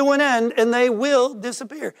come to an end and they will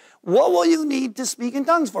disappear. What will you need to speak in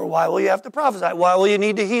tongues for? Why will you have to prophesy? Why will you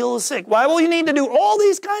need to heal the sick? Why will you need to do all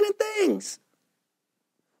these kind of things?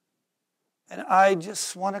 And I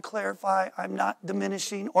just want to clarify, I'm not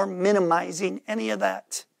diminishing or minimizing any of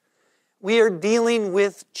that. We are dealing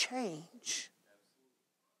with change.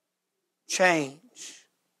 Change.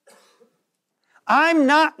 I'm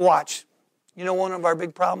not, watch, you know, one of our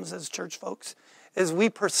big problems as church folks is we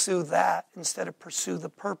pursue that instead of pursue the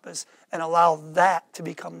purpose and allow that to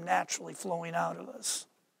become naturally flowing out of us.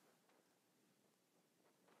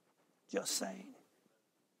 Just saying.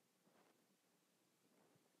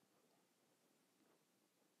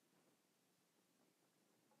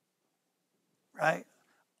 Right?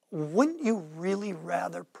 Wouldn't you really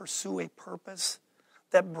rather pursue a purpose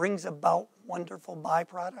that brings about wonderful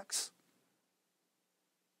byproducts?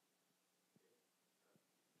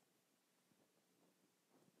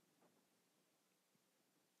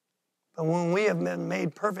 But when we have been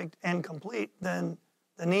made perfect and complete, then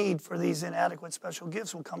the need for these inadequate special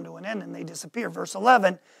gifts will come to an end and they disappear. Verse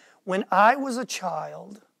 11, when I was a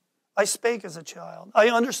child, I spake as a child. I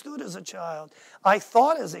understood as a child. I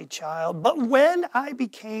thought as a child. But when I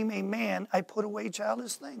became a man, I put away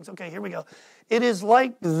childish things. Okay, here we go. It is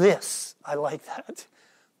like this. I like that.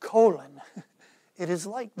 Colon. It is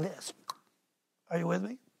like this. Are you with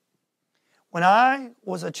me? When I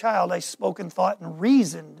was a child, I spoke and thought and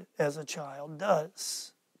reasoned as a child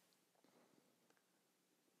does.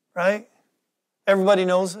 Right? Everybody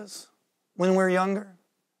knows this. When we're younger,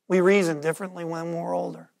 we reason differently when we're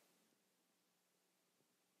older.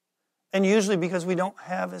 And usually because we don't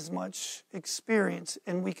have as much experience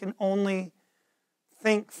and we can only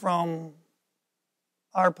think from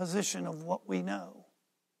our position of what we know.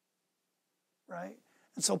 Right?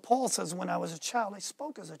 And so Paul says, when I was a child, I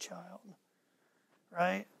spoke as a child.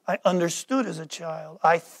 Right? I understood as a child.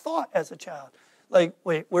 I thought as a child. Like,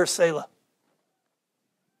 wait, where's Selah?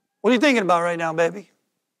 What are you thinking about right now, baby?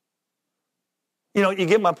 You know, you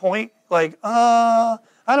get my point? Like, I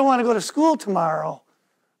don't want to go to school tomorrow.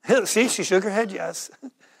 See, she shook her head, yes.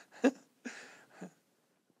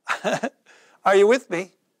 Are you with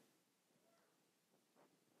me?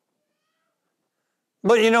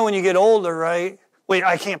 But you know, when you get older, right? Wait,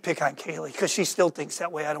 I can't pick on Kaylee because she still thinks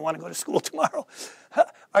that way. I don't want to go to school tomorrow.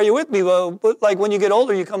 Are you with me? Well, but like when you get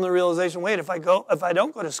older, you come to the realization, wait, if I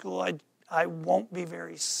don't go to school, I won't be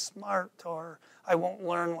very smart, or I won't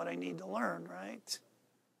learn what I need to learn, right?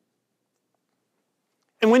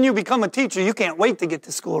 And when you become a teacher, you can't wait to get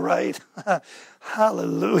to school, right?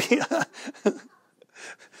 Hallelujah.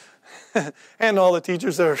 And all the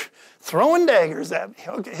teachers are throwing daggers at me.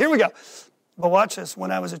 Okay, here we go. But watch this. When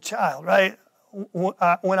I was a child, right?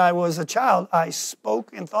 When I was a child, I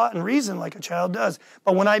spoke and thought and reasoned like a child does.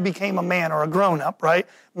 But when I became a man or a grown-up, right,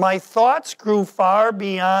 my thoughts grew far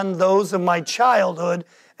beyond those of my childhood,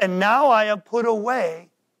 and now I have put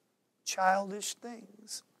away childish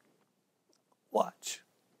things. Watch.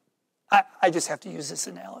 I just have to use this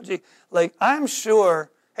analogy. Like, I'm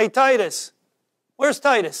sure, hey, Titus, where's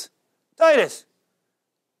Titus? Titus,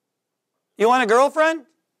 you want a girlfriend?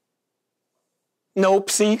 Nope,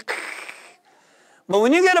 see? But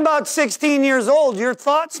when you get about 16 years old, your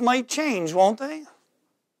thoughts might change, won't they?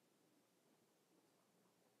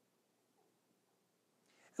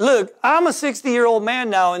 Look, I'm a 60-year-old man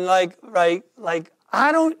now, and like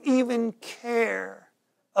I don't even care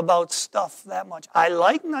about stuff that much. I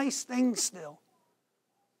like nice things still.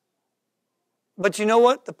 But you know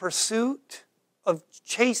what? The pursuit of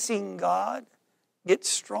chasing God gets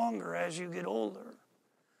stronger as you get older.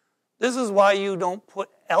 This is why you don't put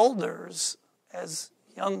elders as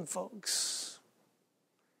young folks.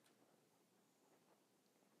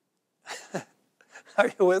 Are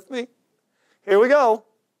you with me? Here we go.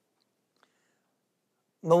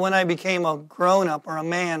 But when I became a grown-up or a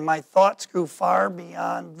man, my thoughts grew far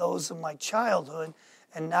beyond those of my childhood,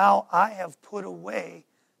 and now I have put away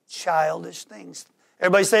childish things.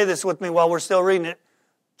 Everybody say this with me while we're still reading it.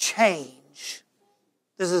 Change.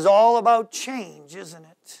 This is all about change, isn't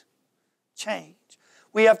it? Change.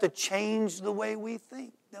 We have to change the way we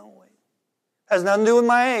think, don't we? Has nothing to do with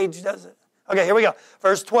my age, does it? Okay, here we go.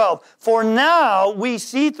 Verse 12. For now we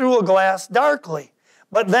see through a glass darkly,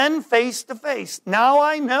 but then face to face. Now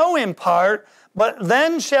I know in part, but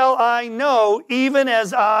then shall I know, even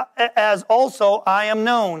as also I am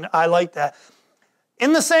known. I like that.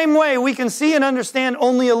 In the same way, we can see and understand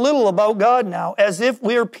only a little about God now, as if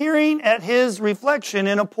we are peering at His reflection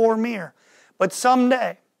in a poor mirror. But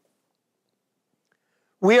someday,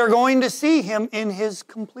 we are going to see Him in His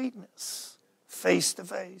completeness, face to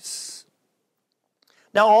face.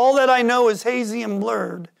 Now all that I know is hazy and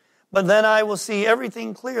blurred, but then I will see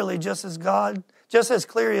everything clearly, just as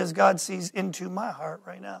clearly as God sees into my heart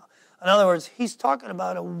right now. In other words, He's talking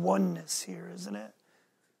about a oneness here, isn't it?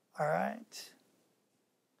 All right.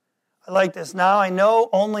 I like this. Now I know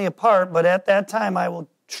only a part, but at that time I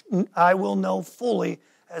will know fully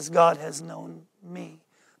as God has known me.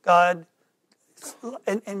 God,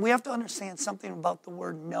 and we have to understand something about the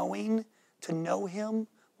word knowing. To know Him,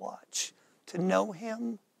 watch. To know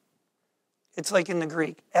Him, it's like in the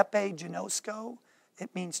Greek, epigenosko. It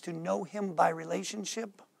means to know Him by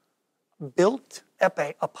relationship. Built,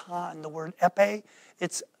 epi, upon. The word epi,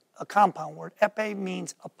 it's a compound word. Epi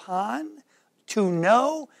means upon. To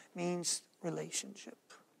know means relationship.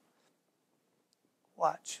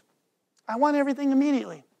 Watch. I want everything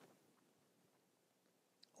immediately.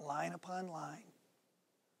 Line upon line.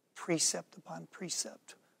 Precept upon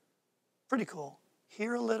precept. Pretty cool.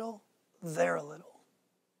 Here a little, there a little.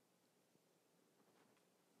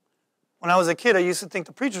 When I was a kid, I used to think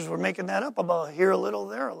the preachers were making that up about here a little,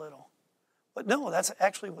 there a little. But no, that's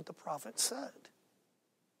actually what the prophet said.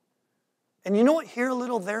 And you know what here a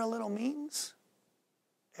little, there a little means?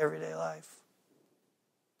 Everyday life.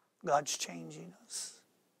 God's changing us.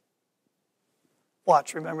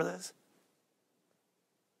 Watch, remember this.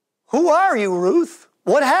 Who are you, Ruth?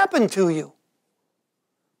 What happened to you?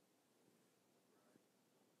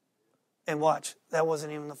 And watch, that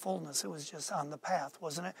wasn't even the fullness. It was just on the path,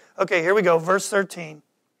 wasn't it? Okay, here we go. Verse 13.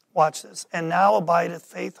 Watch this. And now abideth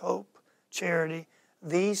faith, hope, charity,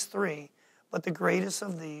 these three, but the greatest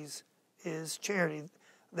of these is charity.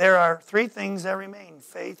 There are three things that remain: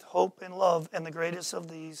 faith, hope, and love, and the greatest of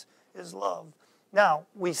these is love. Now,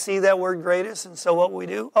 we see that word greatest, and so what we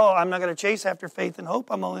do? Oh, I'm not going to chase after faith and hope.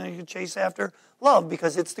 I'm only going to chase after love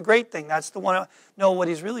because it's the great thing. That's the one. No, what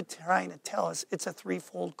he's really trying to tell us, it's a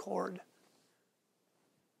threefold cord.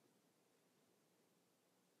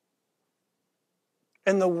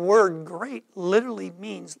 And the word great literally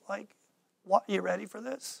means like, what? You ready for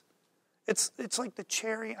this? It's like the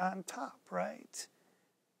cherry on top, right?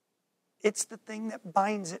 It's the thing that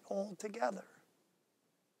binds it all together.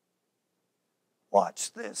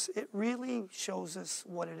 Watch this. It really shows us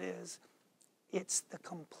what it is. It's the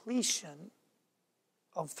completion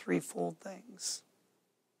of threefold things.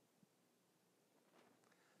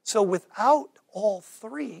 So without all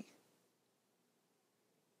three,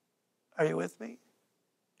 are you with me?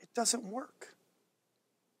 It doesn't work.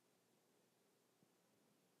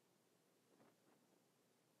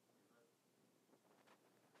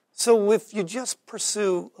 So if you just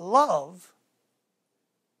pursue love,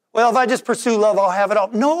 well, if I just pursue love, I'll have it all.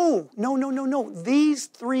 No. These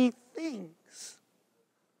three things.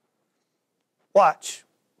 Watch.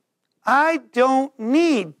 I don't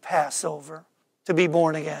need Passover to be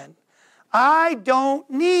born again. I don't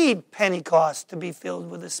need Pentecost to be filled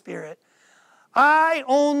with the Spirit. I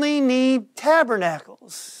only need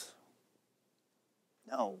tabernacles.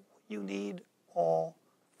 No, you need all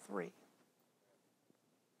three.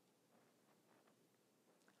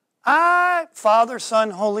 Father, Son,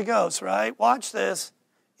 Holy Ghost, right? Watch this.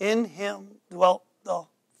 In Him dwelt the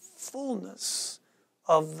fullness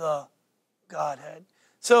of the Godhead.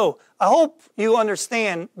 So, I hope you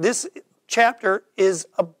understand this chapter is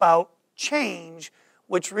about change,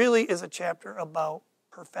 which really is a chapter about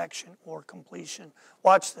perfection or completion.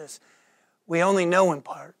 Watch this. We only know in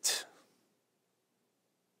part.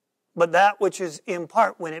 But that which is in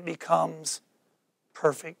part, when it becomes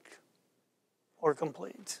perfect or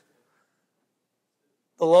complete,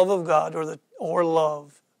 the love of God or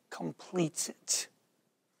love completes it.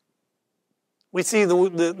 We see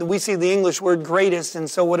the English word greatest, and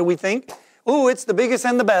so what do we think? Ooh, it's the biggest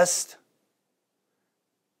and the best.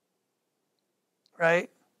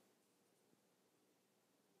 Right?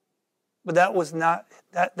 But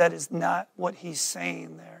that is not what he's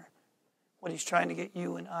saying there. What he's trying to get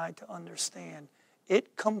you and I to understand.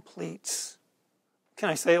 It completes, can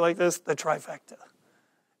I say it like this? The trifecta.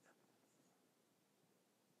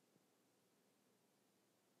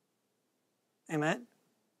 Amen?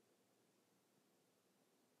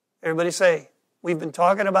 Everybody say, we've been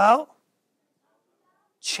talking about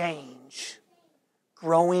change,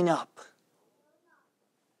 growing up,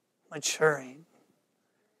 maturing.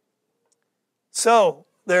 So,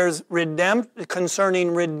 there's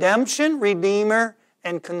concerning redemption, redeemer,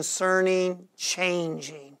 and concerning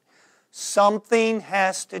changing. Something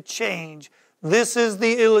has to change. This is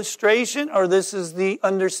the illustration, or this is the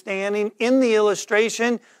understanding in the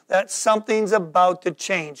illustration that something's about to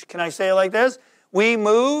change. Can I say it like this? We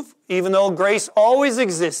move, even though grace always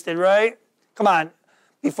existed, right? Come on.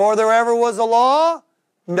 Before there ever was a law,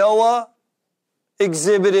 Noah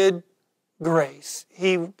exhibited grace.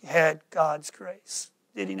 He had God's grace.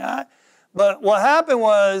 Did he not? But what happened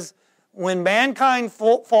was, when mankind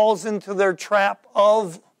falls into their trap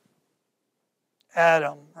of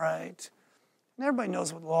Adam, right? And everybody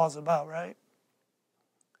knows what law is about, right?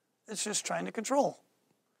 It's just trying to control.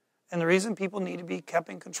 And the reason people need to be kept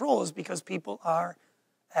in control is because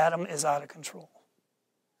Adam is out of control.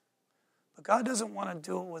 But God doesn't want to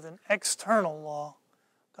do it with an external law.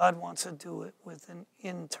 God wants to do it with an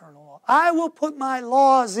internal law. I will put my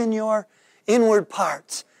laws in your inward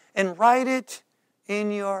parts and write it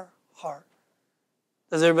in your heart.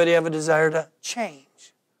 Does everybody have a desire to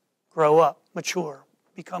change, grow up, mature,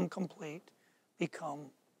 become complete, become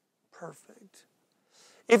perfect?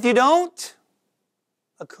 If you don't,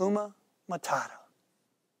 Akuma Matata.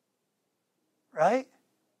 Right?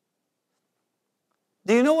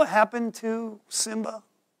 Do you know what happened to Simba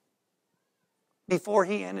before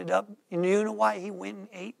he ended up? You know why he went and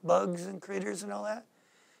ate bugs and critters and all that?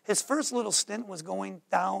 His first little stint was going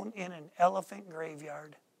down in an elephant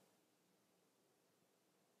graveyard.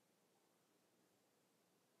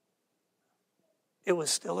 It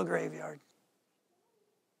was still a graveyard.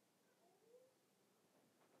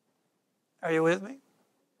 Are you with me?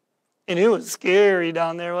 And it was scary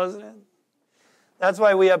down there, wasn't it? That's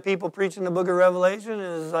why we have people preaching the book of Revelation.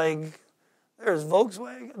 It's like, there's bugs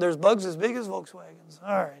as big as Volkswagens.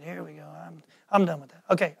 All right, here we go. I'm done with that.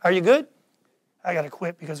 Okay, are you good? I got to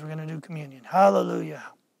quit because we're going to do communion. Hallelujah.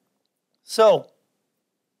 So,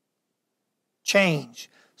 change.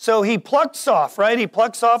 So he plucks off, right? He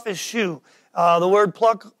plucks off his shoe. The word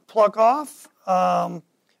pluck off. I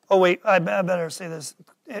better say this.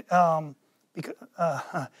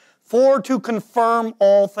 For to confirm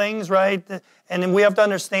all things, right? And then we have to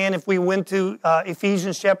understand, if we went to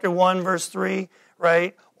Ephesians chapter 1, verse 3,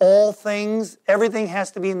 right? All things, everything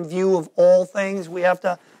has to be in view of all things.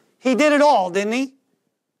 He did it all, didn't he?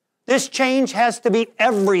 This change has to be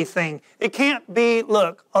everything. It can't be,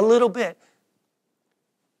 look, a little bit.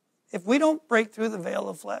 If we don't break through the veil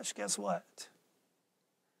of flesh, guess what?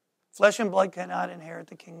 Flesh and blood cannot inherit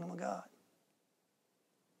the kingdom of God.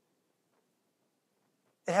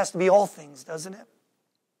 It has to be all things, doesn't it?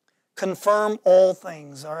 Confirm all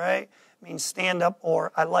things, all right? It means stand up,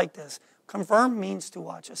 or I like this. Confirm means to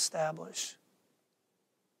watch, establish.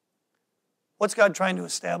 What's God trying to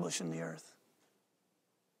establish in the earth?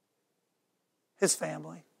 His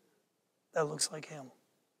family that looks like him,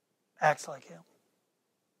 acts like him,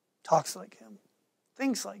 talks like him,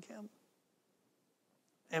 thinks like him.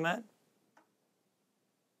 Amen?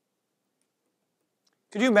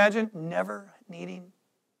 Could you imagine never needing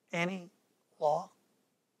any law,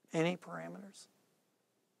 any parameters?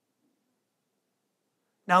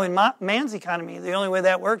 Now, in man's economy, the only way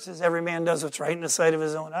that works is every man does what's right in the sight of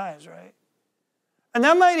his own eyes, right? And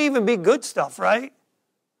that might even be good stuff, right?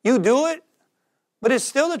 You do it, but it's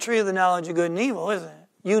still the tree of the knowledge of good and evil, isn't it?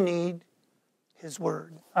 You need his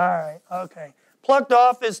word. All right, okay. Plucked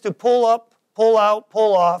off is to pull up, pull out,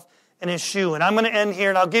 pull off, and his shoe. And I'm going to end here,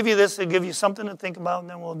 and I'll give you this to give you something to think about, and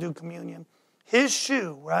then we'll do communion. His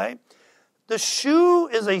shoe, right? The shoe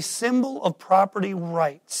is a symbol of property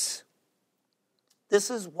rights. This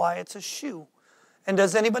is why it's a shoe. And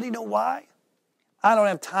does anybody know why? I don't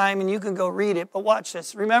have time, and you can go read it, but watch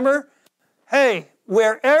this. Remember? Hey,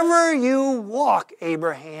 wherever you walk,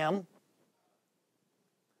 Abraham,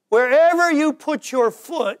 wherever you put your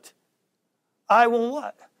foot, I will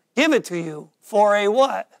what? Give it to you for a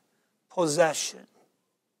what? Possession.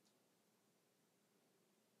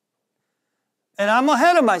 And I'm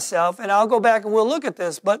ahead of myself, and I'll go back and we'll look at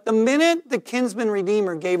this. But the minute the kinsman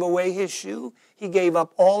redeemer gave away his shoe, he gave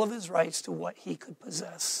up all of his rights to what he could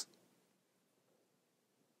possess.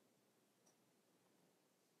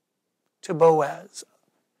 To Boaz.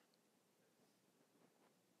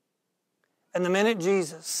 And the minute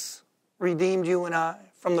Jesus redeemed you and I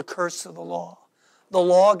from the curse of the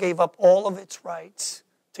law gave up all of its rights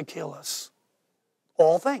to kill us.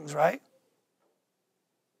 All things, right?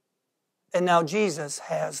 And now Jesus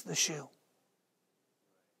has the shoe.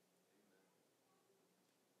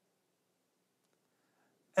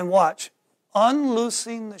 And watch,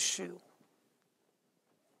 unloosing the shoe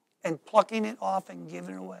and plucking it off and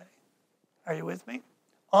giving it away. Are you with me?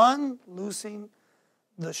 Unloosing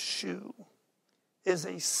the shoe is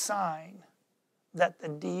a sign that the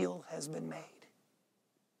deal has been made.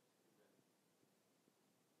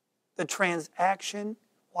 The transaction,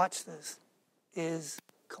 watch this, is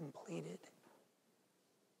completed.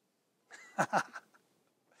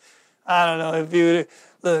 I don't know if you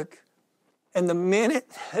look. And the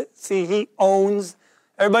minute, see, he owns,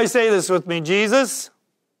 everybody say this with me, Jesus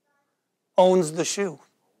owns the shoe.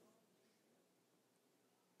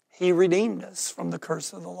 He redeemed us from the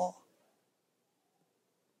curse of the law.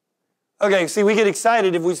 Okay, see, we get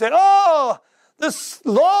excited if we say, oh, the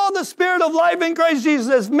law of the Spirit of life in Christ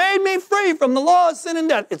Jesus has made me free from the law of sin and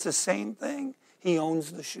death. It's the same thing. He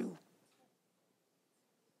owns the shoe.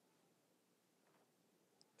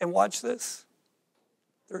 And watch this.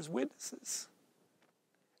 There's witnesses.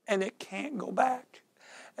 And it can't go back.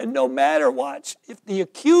 And no matter, watch, if the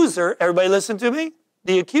accuser, everybody listen to me,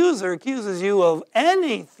 the accuser accuses you of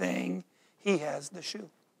anything, he has the shoe.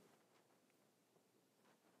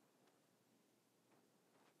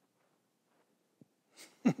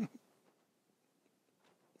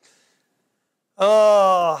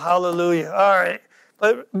 Oh, hallelujah. All right.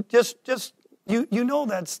 But just you know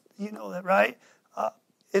that, right?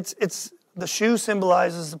 It's the shoe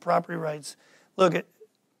symbolizes the property rights. Look,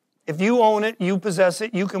 if you own it, you possess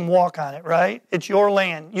it, you can walk on it, right? It's your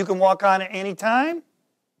land. You can walk on it anytime.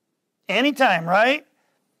 Anytime, right?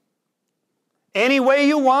 Any way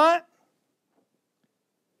you want.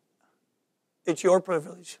 It's your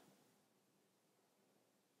privilege.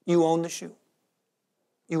 You own the shoe.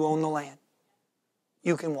 You own the land.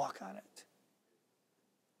 You can walk on it.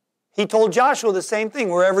 He told Joshua the same thing.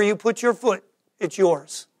 Wherever you put your foot, it's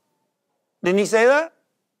yours. Didn't he say that?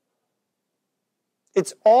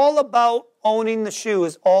 It's all about owning the shoe.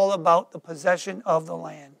 It's all about the possession of the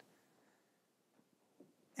land.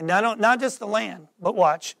 And not just the land, but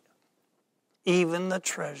watch, even the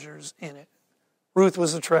treasures in it. Ruth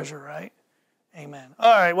was a treasure, right? Amen.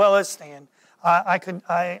 All right, well, let's stand. I'll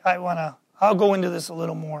go into this a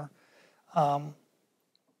little more.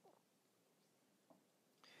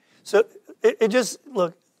 So it just,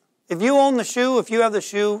 look, if you own the shoe, if you have the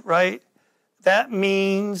shoe, right, that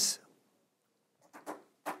means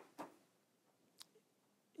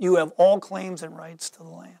you have all claims and rights to the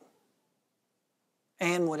land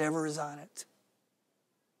and whatever is on it,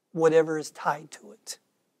 whatever is tied to it.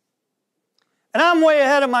 And I'm way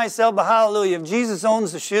ahead of myself, but hallelujah, if Jesus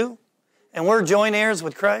owns the shoe and we're joint heirs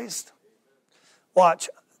with Christ, watch,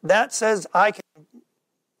 that says I can,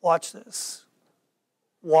 watch this,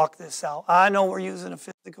 walk this out. I know we're using a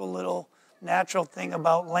physical little natural thing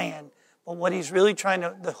about land, but what he's really trying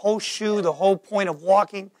to, the whole shoe, the whole point of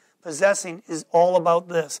walking, possessing is all about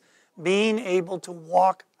this. Being able to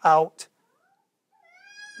walk out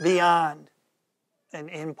beyond an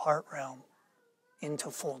in-part realm into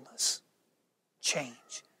fullness.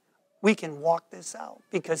 Change. We can walk this out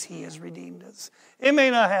because He has redeemed us. It may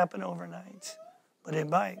not happen overnight, but it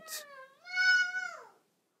might.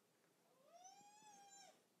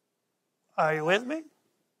 Are you with me?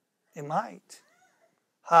 It might.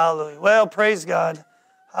 Hallelujah. Well, praise God.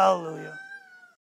 Hallelujah.